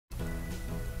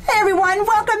Hey everyone,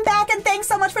 welcome back and thanks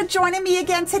so much for joining me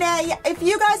again today. If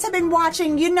you guys have been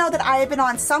watching, you know that I have been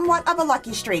on somewhat of a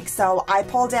lucky streak, so I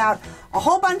pulled out a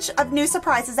whole bunch of new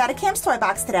surprises out of Cam's Toy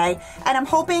Box today, and I'm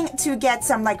hoping to get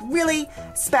some like really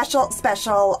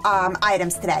special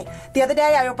items today. The other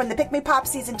day I opened the Pikmi Pop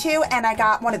Season 2 and I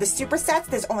got one of the super sets.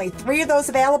 There's only 3 of those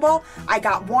available. I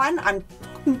got one. I'm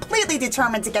completely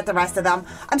determined to get the rest of them.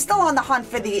 I'm still on the hunt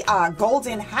for the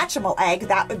golden Hatchimal egg.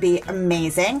 That would be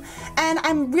amazing. And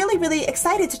I'm really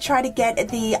excited to try to get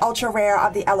the ultra rare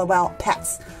of the LOL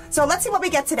pets. So let's see what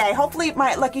we get today. Hopefully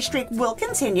my lucky streak will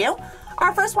continue.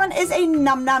 Our first one is a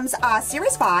Noms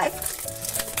Series 5.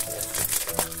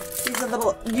 These are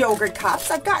little yogurt cups.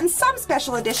 I've gotten some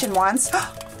special edition ones.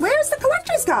 Where's the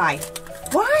collector's guide?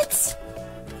 What?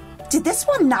 Did this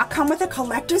one not come with a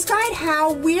collector's guide?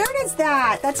 How weird is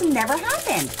that? That's never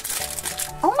happened.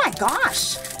 Oh my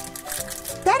gosh.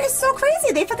 That is so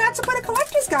crazy. They forgot to put a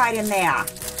collector's guide in there.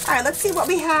 All right, let's see what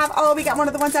we have. Oh, we got one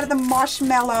of the ones out of the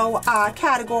marshmallow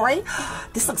category.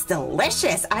 This looks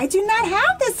delicious. I do not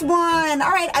have this one. All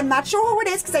right, I'm not sure who it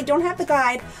is because I don't have the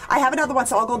guide. I have another one,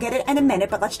 so I'll go get it in a minute,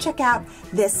 but let's check out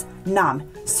this Nom.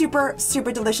 Super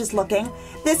delicious looking.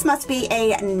 This must be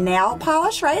a nail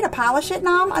polish, right? A polish it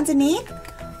Nom underneath.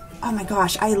 Oh my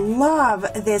gosh, I love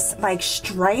this like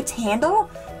striped handle.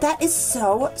 That is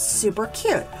so super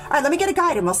cute. All right, let me get a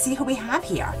guide and we'll see who we have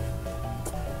here.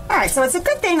 All right, so it's a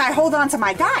good thing I hold on to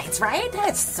my guides, right?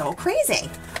 That's so crazy.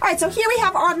 All right, so here we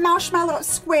have our marshmallow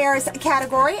squares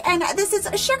category, and this is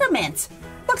sugar mint.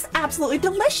 Looks absolutely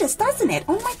delicious, doesn't it?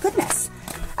 Oh my goodness.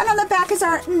 And on the back is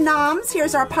our Noms.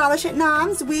 Here's our Polish It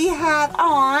Noms. We have,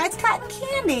 oh, it's cotton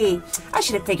candy. I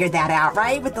should have figured that out,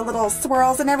 right? With the little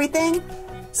swirls and everything.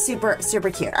 Super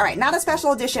cute. All right, not a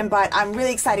special edition, but I'm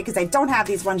really excited because I don't have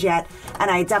these ones yet,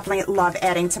 and I definitely love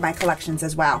adding to my collections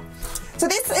as well. So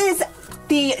this is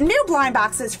the new blind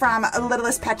boxes from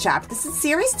Littlest Pet Shop. This is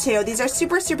Series 2. These are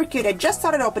super cute. I just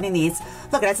started opening these.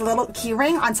 Look, it has a little key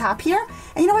ring on top here.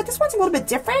 And you know what? This one's a little bit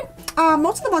different.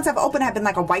 Most of the ones I've opened have been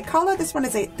like a white color. This one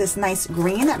is this nice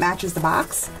green that matches the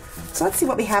box. So let's see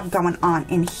what we have going on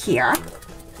in here.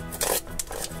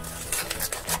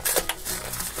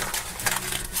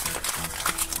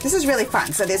 This is really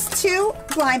fun. So there's 2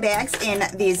 blind bags in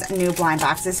these new blind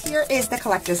boxes. Here is the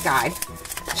collector's guide.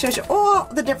 Shows you all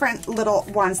the different little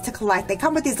ones to collect. They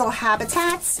come with these little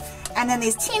habitats and then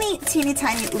these teeny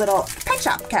tiny little Pet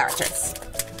Shop characters.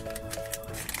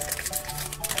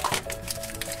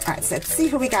 All right, so let's see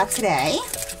who we got today.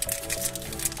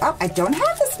 Oh, I don't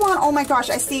have this one. Oh my gosh,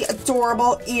 I see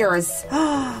adorable ears.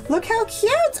 Look how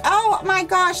cute. Oh my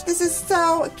gosh, this is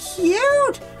so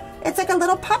cute. It's like a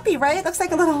little puppy, right? It looks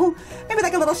like a little, maybe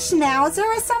like a little schnauzer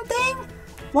or something.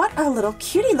 What a little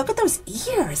cutie. Look at those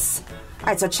ears. All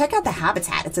right, so check out the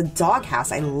habitat. It's a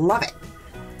doghouse. I love it.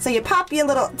 So you pop your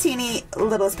little teeny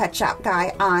Littlest Pet Shop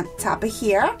guy on top of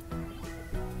here.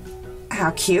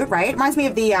 How cute, right? Reminds me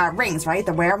of the rings, right?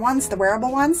 The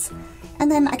wearable ones.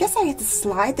 And then I guess I have to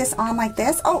slide this on like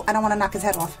this. Oh, I don't want to knock his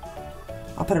head off.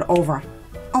 I'll put it over.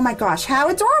 Oh my gosh, how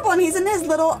adorable. And he's in his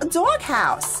little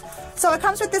doghouse. So it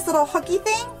comes with this little hooky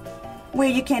thing where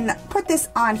you can put this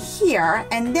on here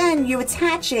and then you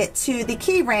attach it to the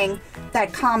key ring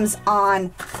that comes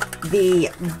on the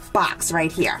box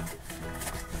right here.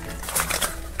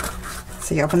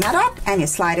 So you open that up and you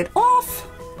slide it off.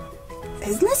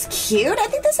 Isn't this cute? I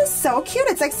think this is so cute.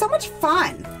 It's like so much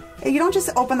fun. You don't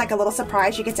just open like a little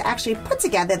surprise. You get to actually put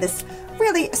together this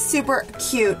really super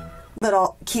cute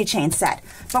little keychain set.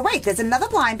 But wait, there's another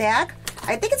blind bag.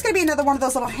 I think it's going to be another one of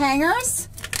those little hangers.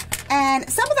 And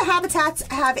some of the habitats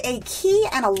have a key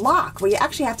and a lock where you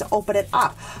actually have to open it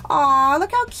up. Aw,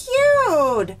 look how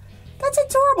cute. That's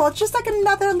adorable. It's just like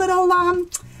another little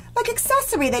like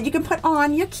accessory that you can put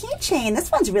on your keychain.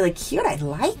 This one's really cute. I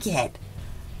like it.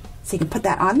 So you can put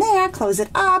that on there, close it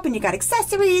up, and you got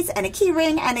accessories and a key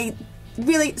ring and a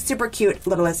really super cute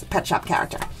Littlest Pet Shop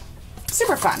character.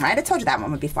 Super fun, right? I told you that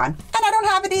one would be fun. And I don't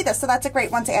have it either, so that's a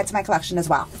great one to add to my collection as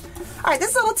well. All right,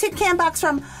 this is a little tin can box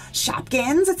from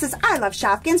Shopkins. It says, I love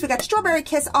Shopkins. We got Strawberry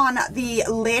Kiss on the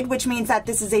lid, which means that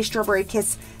this is a Strawberry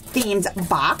Kiss themed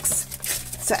box.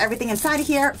 So everything inside of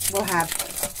here will have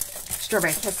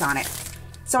Strawberry Kiss on it.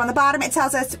 So on the bottom, it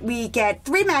tells us we get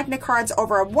 3 magnet cards,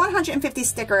 over 150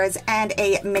 stickers, and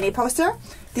a mini poster.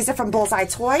 These are from Bullseye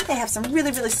Toy. They have some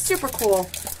really super cool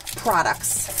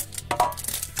products.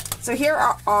 So here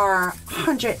are our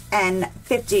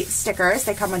 150 stickers.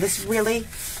 They come with this really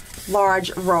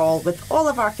large roll with all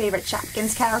of our favorite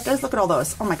Shopkins characters. Look at all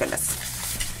those. Oh my goodness.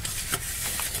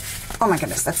 Oh my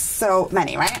goodness, that's so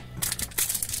many, right?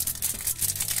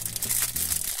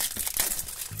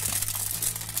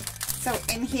 So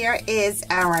in here is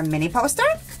our mini poster.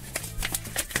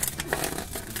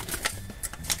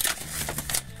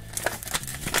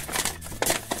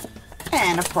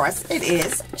 And of course it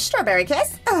is Strawberry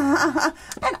Kiss.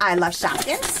 And I love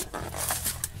Shopkins.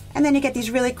 And then you get these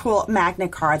really cool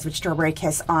magnet cards with Strawberry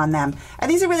Kiss on them.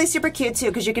 And these are really super cute too,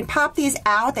 because you can pop these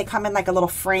out. They come in like a little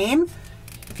frame.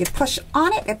 If you push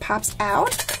on it, it pops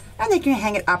out. And then you can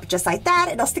hang it up just like that.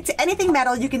 It'll stick to anything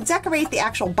metal. You can decorate the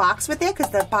actual box with it,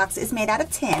 because the box is made out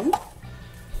of tin.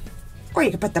 Or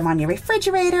you can put them on your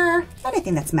refrigerator,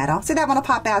 anything that's metal. So that one will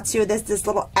pop out too. There's this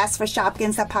little S for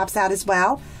Shopkins that pops out as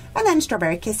well. And then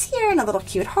Strawberry Kiss here and a little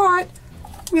cute heart.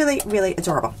 Really, really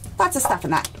adorable. Lots of stuff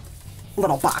in that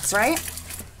little box, right?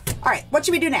 All right, what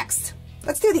should we do next?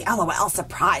 Let's do the LOL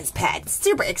surprise pet.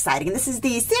 Super exciting. And this is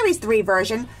the Series 3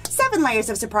 version. 7 layers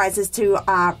of surprises to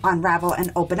unravel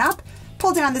and open up.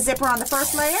 Pull down the zipper on the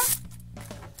first layer.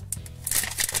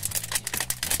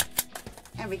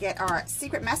 And we get our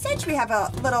secret message. We have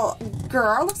a little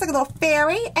girl, looks like a little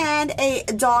fairy, and a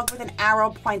dog with an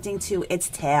arrow pointing to its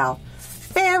tail.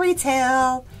 Fairy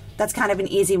tale. That's kind of an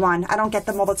easy one. I don't get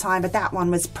them all the time, but that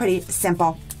one was pretty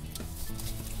simple.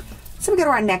 So we go to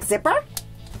our next zipper.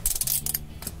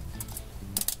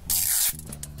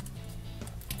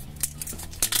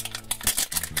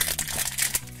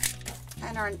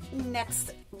 And our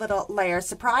next little layer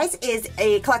surprise is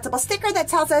a collectible sticker that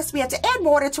tells us we have to add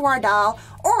water to our doll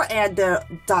or add the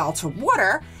doll to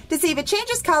water to see if it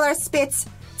changes color, spits,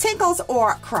 tinkles,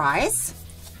 or cries.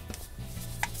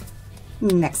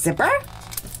 Next zipper.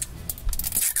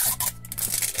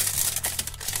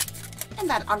 And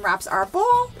that unwraps our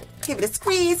bowl. Give it a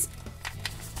squeeze.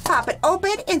 Pop it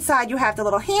open. Inside you have the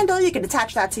little handle. You can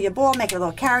attach that to your bowl, make it a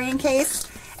little carrying case.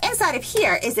 Inside of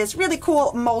here is this really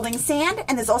cool molding sand,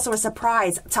 and there's also a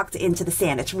surprise tucked into the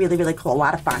sand. It's really, really cool. A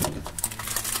lot of fun.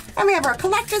 And we have our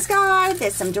collector's guide.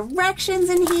 There's some directions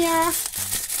in here.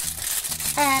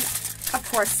 And, of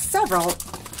course, several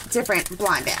different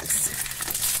blind bags.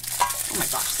 Oh my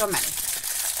gosh, so many.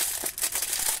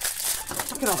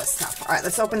 Look at all this stuff. All right,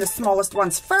 let's open the smallest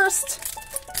ones first.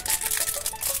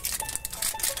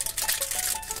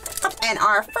 And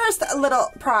our first little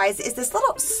prize is this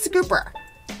little scooper.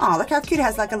 Oh, look how cute. It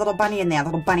has like a little bunny in there,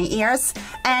 little bunny ears.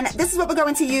 And this is what we're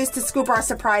going to use to scoop our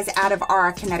surprise out of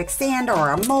our kinetic sand or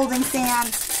our molding sand.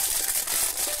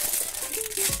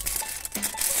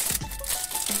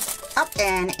 Up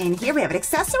and in here we have an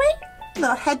accessory,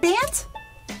 little headband,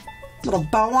 little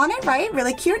bow on it, right?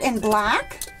 Really cute in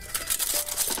black.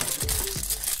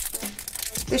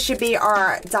 This should be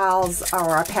our doll's or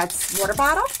our pet's water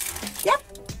bottle. Yep,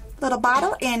 little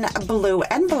bottle in blue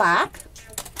and black.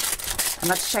 And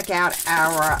let's check out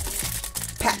our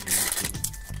pet.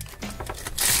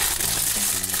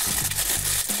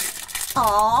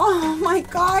 Oh my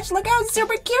gosh, look how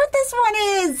super cute this one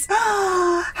is.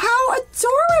 How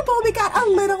adorable. We got a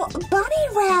little bunny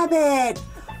rabbit.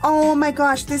 Oh my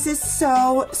gosh, this is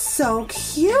so, so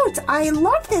cute. I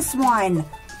love this one.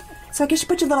 So I guess you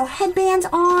put your little headband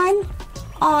on.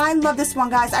 Oh, I love this one,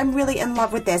 guys. I'm really in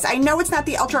love with this. I know it's not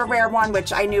the ultra rare one,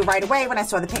 which I knew right away when I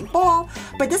saw the pink ball,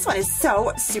 but this one is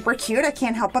so super cute. I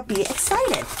can't help but be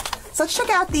excited. So let's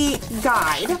check out the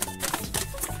guide.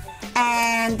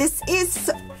 And this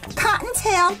is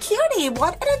Cottontail Cutie.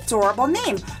 What an adorable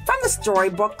name. From the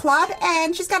Storybook Club.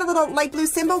 And she's got a little light blue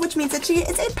symbol, which means that she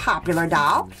is a popular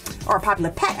doll, or a popular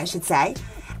pet, I should say.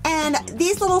 And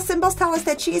these little symbols tell us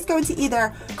that she is going to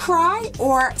either cry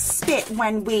or spit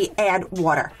when we add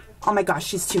water. Oh my gosh,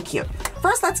 she's too cute.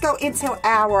 First, let's go into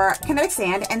our kinetic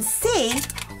sand and see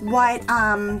what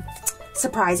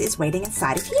surprise is waiting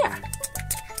inside of here.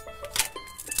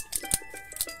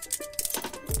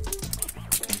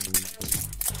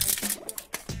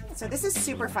 So this is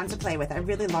super fun to play with. I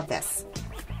really love this.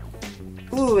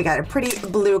 Ooh, we got a pretty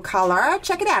blue color.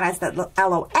 Check it out. It has that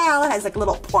LOL. It has like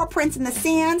little paw prints in the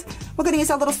sand. We're going to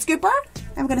use our little scooper,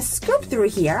 and we're going to scoop through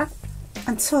here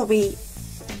until we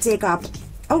dig up.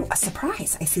 Oh, a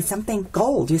surprise. I see something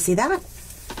gold. Do you see that?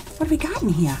 What have we got in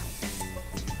here?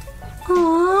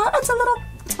 Aw,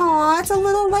 it's a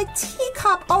little like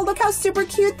teacup. Oh, look how super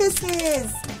cute this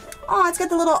is. Oh, it's got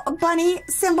the little bunny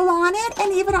symbol on it,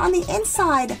 and even on the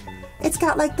inside, it's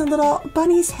got like the little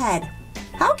bunny's head.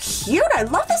 How cute! I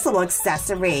love this little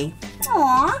accessory. Aww.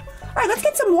 All right, let's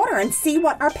get some water and see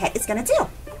what our pet is gonna do.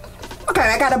 Okay,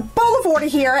 I got a bowl of water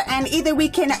here, and either we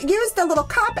can use the little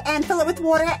cup and fill it with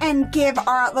water and give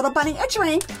our little bunny a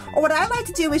drink, or what I like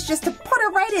to do is just to put her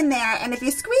right in there, and if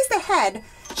you squeeze the head,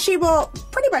 she will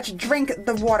pretty much drink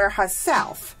the water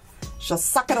herself. She'll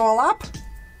suck it all up.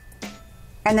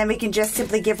 And then we can just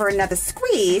simply give her another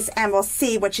squeeze and we'll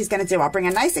see what she's going to do. I'll bring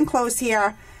her nice and close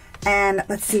here. And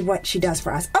let's see what she does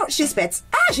for us. Oh, she spits.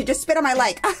 Ah, she just spit on my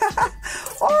leg.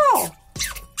 Oh,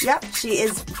 yep, she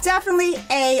is definitely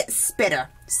a spitter.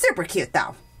 Super cute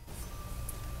though.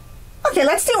 Okay,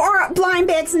 let's do our blind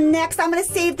bags next. I'm going to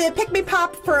save the Pikmi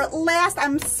Pop for last.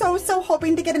 I'm so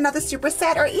hoping to get another super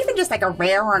set or even just like a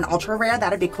rare or an ultra rare.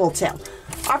 That'd be cool too.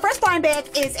 Our first blind bag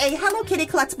is a Hello Kitty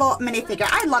collectible minifigure.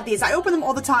 I love these. I open them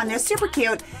all the time. They're super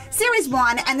cute. Series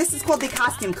 1, and this is called the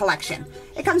Costume Collection.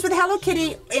 It comes with Hello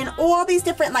Kitty in all these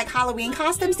different like Halloween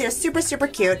costumes. They're super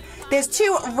cute. There's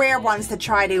 2 rare ones to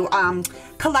try to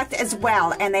collect as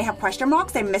well, and they have question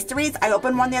marks. They're mysteries. I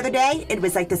opened one the other day. It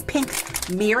was like this pink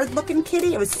mirrored looking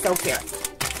kitty. It was so cute.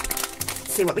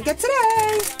 Let's see what we get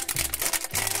today.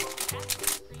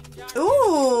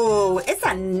 Ooh, it's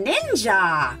a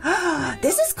ninja.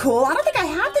 This is cool. I don't think I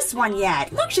have this one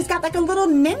yet. Look, she's got like a little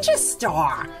ninja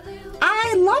star.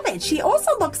 I love it. She also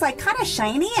looks like kind of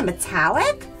shiny and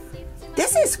metallic.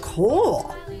 This is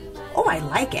cool. Oh, I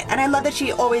like it. And I love that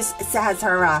she always has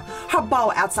her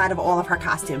bow outside of all of her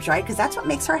costumes, right? Because that's what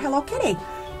makes her Hello Kitty.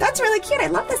 That's really cute. I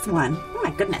love this one. Oh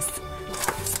my goodness.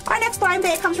 Our next blind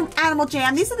bag comes from Animal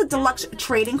Jam. These are the deluxe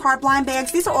trading card blind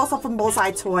bags. These are also from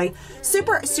Bullseye Toy.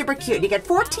 Super cute. You get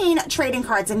 14 trading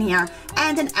cards in here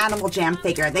and an Animal Jam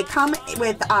figure. They come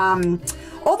with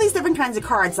all these different kinds of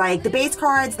cards, like the base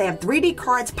cards. They have 3D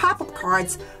cards, pop-up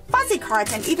cards, fuzzy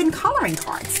cards, and even coloring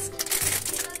cards.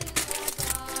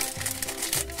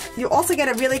 You also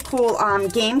get a really cool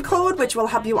game code, which will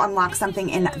help you unlock something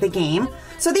in the game.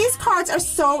 So these cards are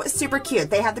so super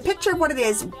cute. They have the picture of what it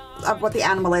is, of what the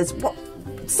animal is,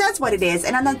 says what it is,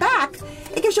 and on the back,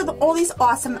 it gives you all these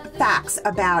awesome facts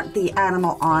about the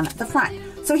animal on the front.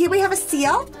 So here we have a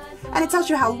seal, and it tells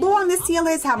you how long the seal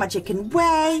is, how much it can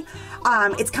weigh,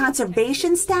 its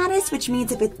conservation status, which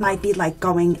means if it might be like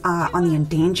going on the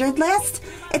endangered list.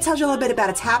 It tells you a little bit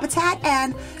about its habitat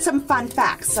and some fun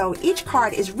facts. So each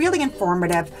card is really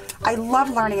informative. I love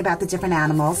learning about the different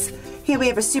animals. Here we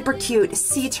have a super cute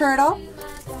sea turtle.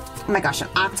 Oh my gosh, an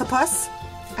octopus.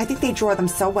 I think they draw them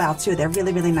so well too. They're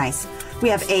really nice. We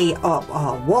have a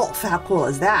wolf. How cool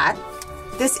is that?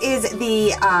 This is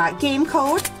the game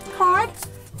code card.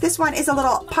 This one is a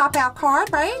little pop-out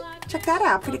card, right? Check that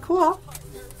out. Pretty cool.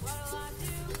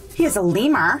 Here's a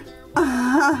lemur.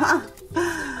 Oh,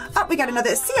 we got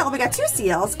another seal. We got 2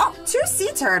 seals. Oh, 2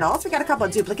 sea turtles. We got a couple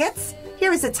of duplicates.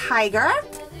 Here is a tiger,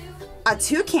 a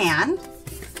toucan.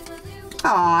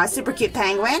 Aw, super cute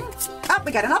penguin. Oh,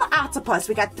 we got another octopus.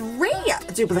 We got 3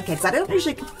 duplicates. I don't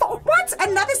usually... What?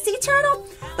 Another sea turtle?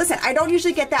 Listen, I don't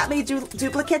usually get that many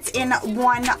duplicates in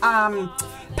one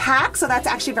pack, so that's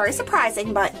actually very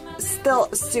surprising, but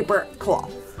still super cool.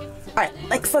 All right,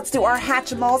 let's do our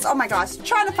Hatchimals. Oh my gosh,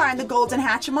 trying to find the golden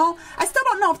Hatchimal. I still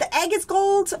don't know if the egg is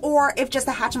gold or if just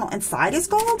the Hatchimal inside is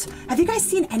gold. Have you guys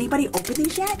seen anybody open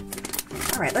these yet?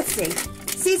 All right, let's see.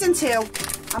 Season 2,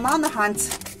 I'm on the hunt.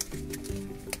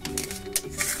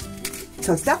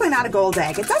 So it's definitely not a gold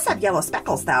egg. It does have yellow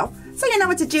speckles though. So you know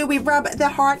what to do. We rub the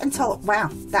heart until, wow,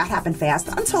 that happened fast,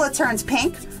 until it turns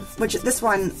pink, which this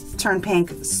one turned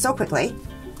pink so quickly.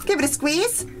 Give it a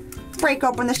squeeze. Break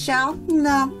open the shell.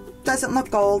 No, doesn't look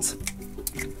gold.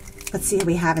 Let's see what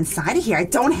we have inside of here. I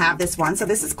don't have this one, so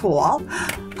this is cool.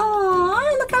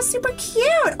 Oh, look how super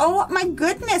cute. Oh my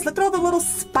goodness, look at all the little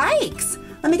spikes.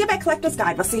 Let me get my collector's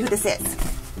guide. We'll see who this is.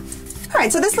 All right,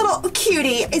 so this little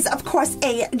cutie is, of course,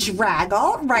 a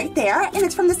draggle right there, and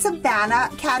it's from the Savannah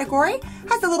category.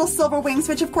 Has the little silver wings,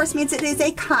 which of course means it is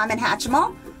a common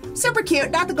Hatchimal. Super cute,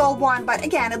 not the gold one, but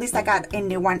again, at least I got a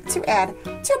new one to add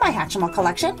to my Hatchimal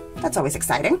collection. That's always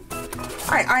exciting.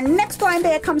 All right, our next blind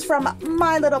bag comes from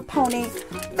My Little Pony,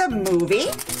 the movie.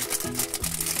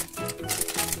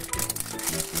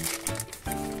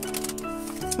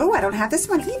 Oh, I don't have this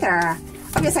one either.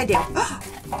 Oh, yes, I do.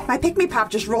 My Pikmi Pop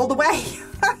just rolled away.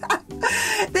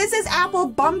 This is Apple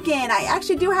Bumpkin. I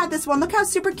actually do have this one. Look how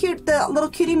super cute the little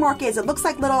cutie mark is. It looks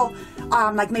like little,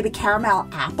 like maybe caramel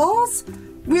apples.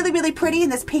 Really pretty in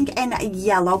this pink and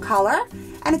yellow color.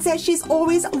 And it says she's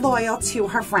always loyal to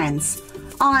her friends.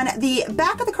 On the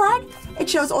back of the card, it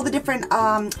shows all the different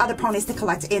other ponies to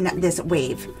collect in this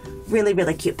wave.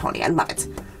 Really cute pony. I love it.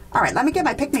 All right, let me get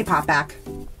my Pikmi Pop back.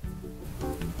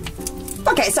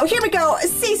 Okay, so here we go.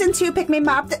 Season 2 Pikmi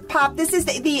Pop. This is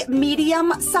the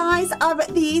medium size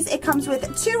of these. It comes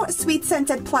with 2 sweet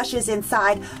scented plushes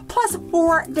inside, plus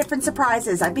 4 different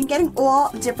surprises. I've been getting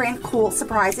all different cool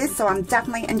surprises, so I'm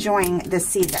definitely enjoying this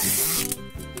season.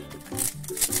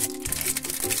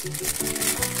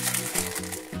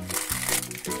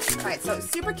 All right, right, so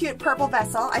super cute purple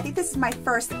vessel. I think this is my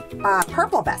first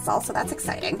purple vessel, so that's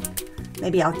exciting.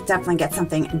 Maybe I'll definitely get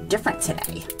something different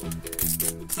today.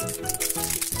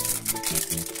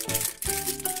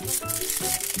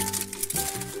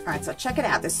 All right, so check it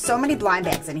out. There's so many blind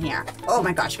bags in here. Oh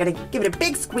my gosh, you gotta give it a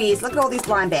big squeeze. Look at all these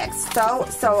blind bags.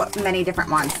 So many different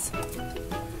ones.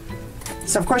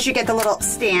 So of course you get the little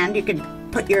stand. You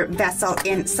can put your vessel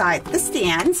inside the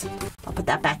stand. I'll put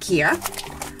that back here.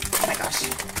 Oh my gosh.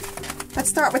 Let's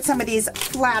start with some of these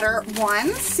flatter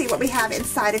ones. See what we have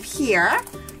inside of here.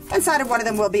 Inside of one of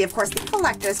them will be, of course, the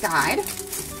collector's guide.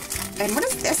 And what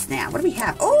is this now? What do we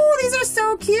have? Oh, these are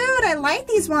so cute. I like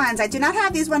these ones. I do not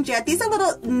have these ones yet. These are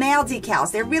little nail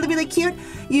decals. They're really, really cute.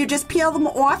 You just peel them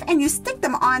off and you stick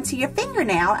them onto your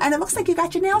fingernail and it looks like you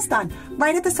got your nails done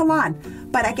right at the salon.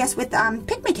 But I guess with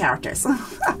Pikmi characters.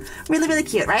 Really, really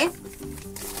cute, right?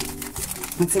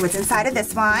 Let's see what's inside of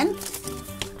this one.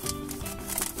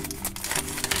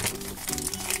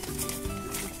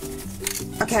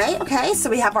 Okay, so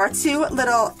we have our two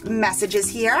little messages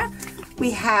here.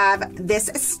 We have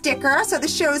this sticker, so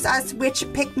this shows us which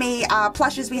Pikmi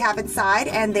plushes we have inside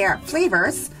and their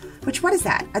flavors. What is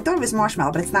that? I thought it was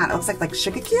marshmallow, but it's not. It looks like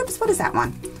sugar cubes. What is that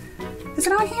one? Is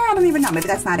it on here? I don't even know. Maybe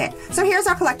that's not it. So here's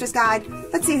our collector's guide.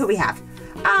 Let's see who we have.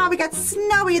 We got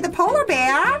Snowy the polar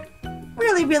bear.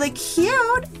 Really, really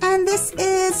cute. And this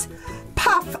is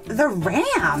Puff the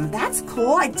ram. That's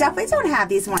cool. I definitely don't have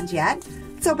these ones yet.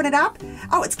 Let's open it up.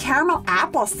 Oh, it's caramel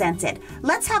apple scented.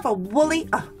 Let's have a woolly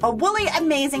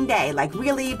amazing day. Like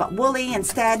really, but woolly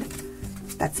instead.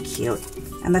 That's cute.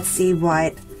 And let's see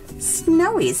what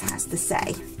Snowy's has to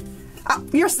say. Oh,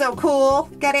 you're so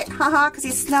cool. Get it? Haha, because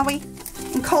he's snowy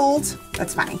and cold.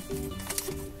 That's funny.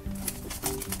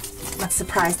 What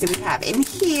surprise do we have in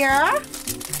here?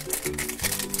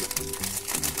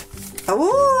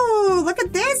 Oh, look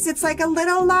at this. It's like a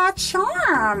little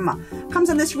charm. Comes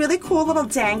on this really cool little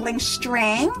dangling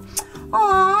string.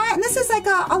 Aw, and this is like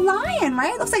a lion,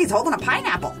 right? Looks like he's holding a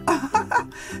pineapple.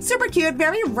 Super cute,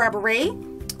 very rubbery.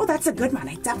 Oh, that's a good one.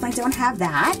 I definitely don't have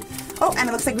that. Oh, and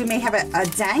it looks like we may have a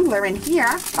dangler in here.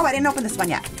 Oh, I didn't open this one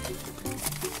yet.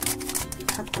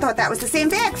 I thought that was the same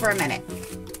bag for a minute.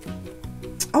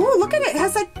 Oh, look at it. It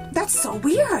has like, that's so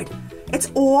weird.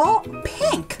 It's all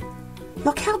pink.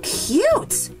 Look how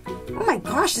cute. Oh my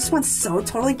gosh, this one's so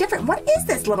totally different. What is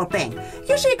this little thing?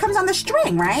 Usually it comes on the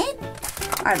string, right?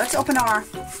 All right, let's open our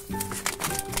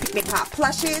Pikmi Pop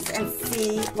plushes and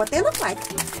see what they look like.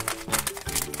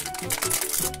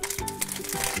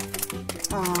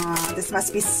 Aw, this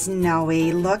must be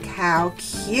Snowy. Look how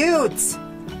cute.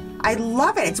 I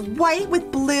love it. It's white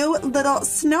with blue little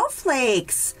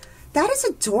snowflakes. That is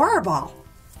adorable.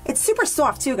 It's super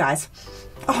soft too, guys.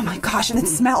 Oh my gosh, and it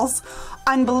smells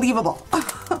unbelievable.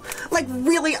 Like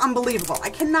really unbelievable. I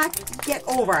cannot get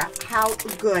over how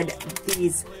good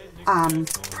these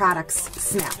products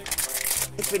smell.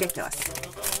 It's ridiculous.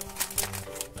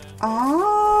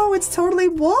 Oh, it's totally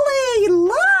woolly.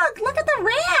 Look at the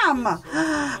ram.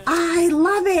 I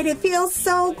love it. It feels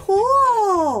so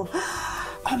cool.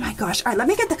 Oh my gosh. All right, let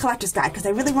me get the collector's guide because I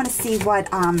really want to see what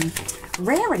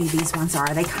rarity these ones are.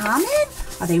 Are they common?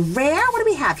 Are they rare? What do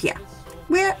we have here?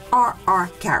 Where are our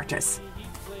characters?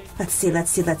 Let's see.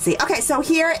 Okay, so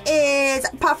here is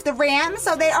Puff the ram.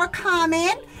 So they are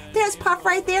common. There's Puff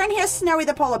right there, and here's Snowy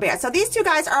the polar bear. So these two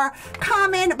guys are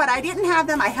common, but I didn't have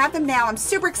them. I have them now. I'm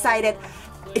super excited.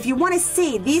 If you want to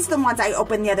see, these are the ones I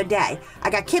opened the other day. I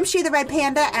got Kimchi the red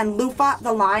panda and Lufa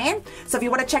the lion. So if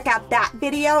you want to check out that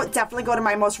video, definitely go to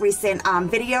my most recent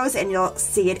videos, and you'll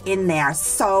see it in there.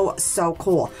 So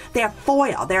cool. They're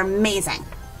foil. They're amazing.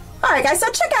 Alright guys,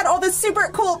 so check out all the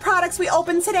super cool products we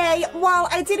opened today. While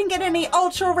I didn't get any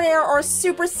ultra rare or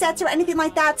super sets or anything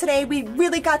like that today, we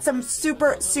really got some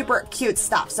super cute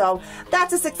stuff. So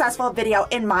that's a successful video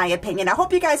in my opinion. I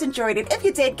hope you guys enjoyed it. If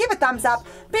you did, give a thumbs up.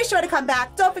 Be sure to come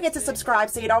back. Don't forget to subscribe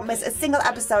so you don't miss a single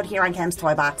episode here on Kim's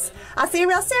Toy Box. I'll see you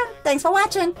real soon. Thanks for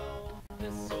watching.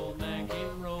 This old man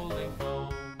came rolling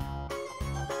home.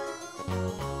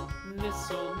 This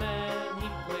old man, he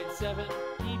played seven,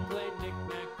 he played